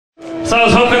So I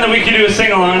was hoping that we could do a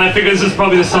sing-along, and I figured this is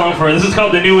probably the song for it. This is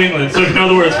called The New England, so if you know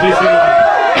the words, please sing along.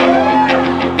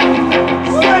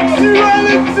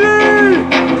 Sexuality!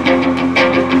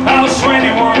 I was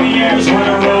 21 years when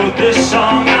I wrote this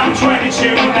song. I'm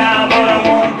 22 now, but I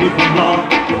won't be for long.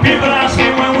 People ask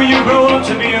me, when will you grow up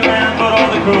to be a man? But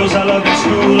all the girls I love in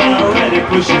school are already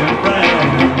pushing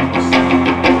brands.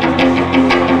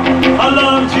 I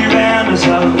loved you then as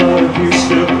I love you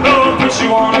still. No one puts you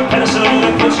on a pedestal,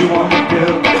 they put you on a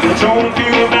pill. I don't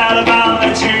feel bad about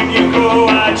letting you go,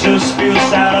 I just feel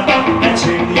sad about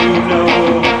letting you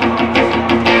know.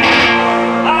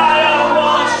 I don't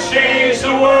want to change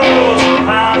the world,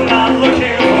 I'm not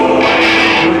looking for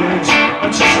any,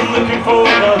 I'm just looking for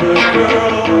another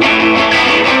girl.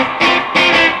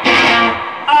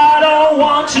 I don't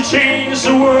want to change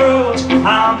the world,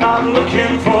 I'm not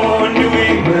looking for New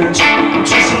England, I'm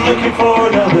just looking for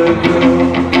another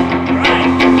girl.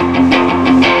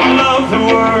 I love the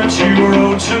words you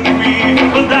wrote to me,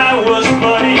 but that was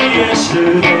bloody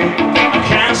yesterday. I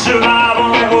can't survive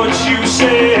on what you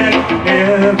said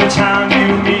every time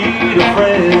you meet a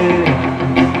friend.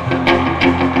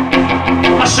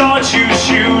 I saw you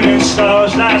shooting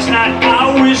stars last night,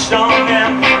 I wished on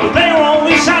them, but they were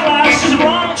only satellites, just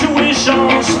wrong to wish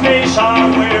on space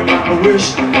hardware.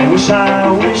 I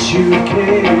wish you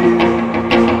cared.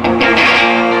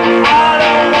 I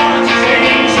don't want to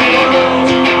change the world,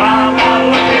 I'm not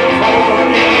looking for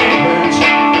England,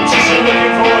 I'm just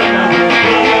looking for another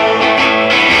girl.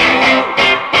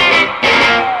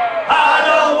 I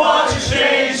don't want to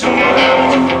change the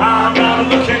world, I'm not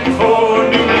looking for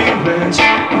New England,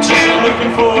 I'm just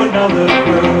looking for another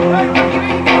girl.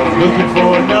 Looking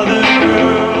for another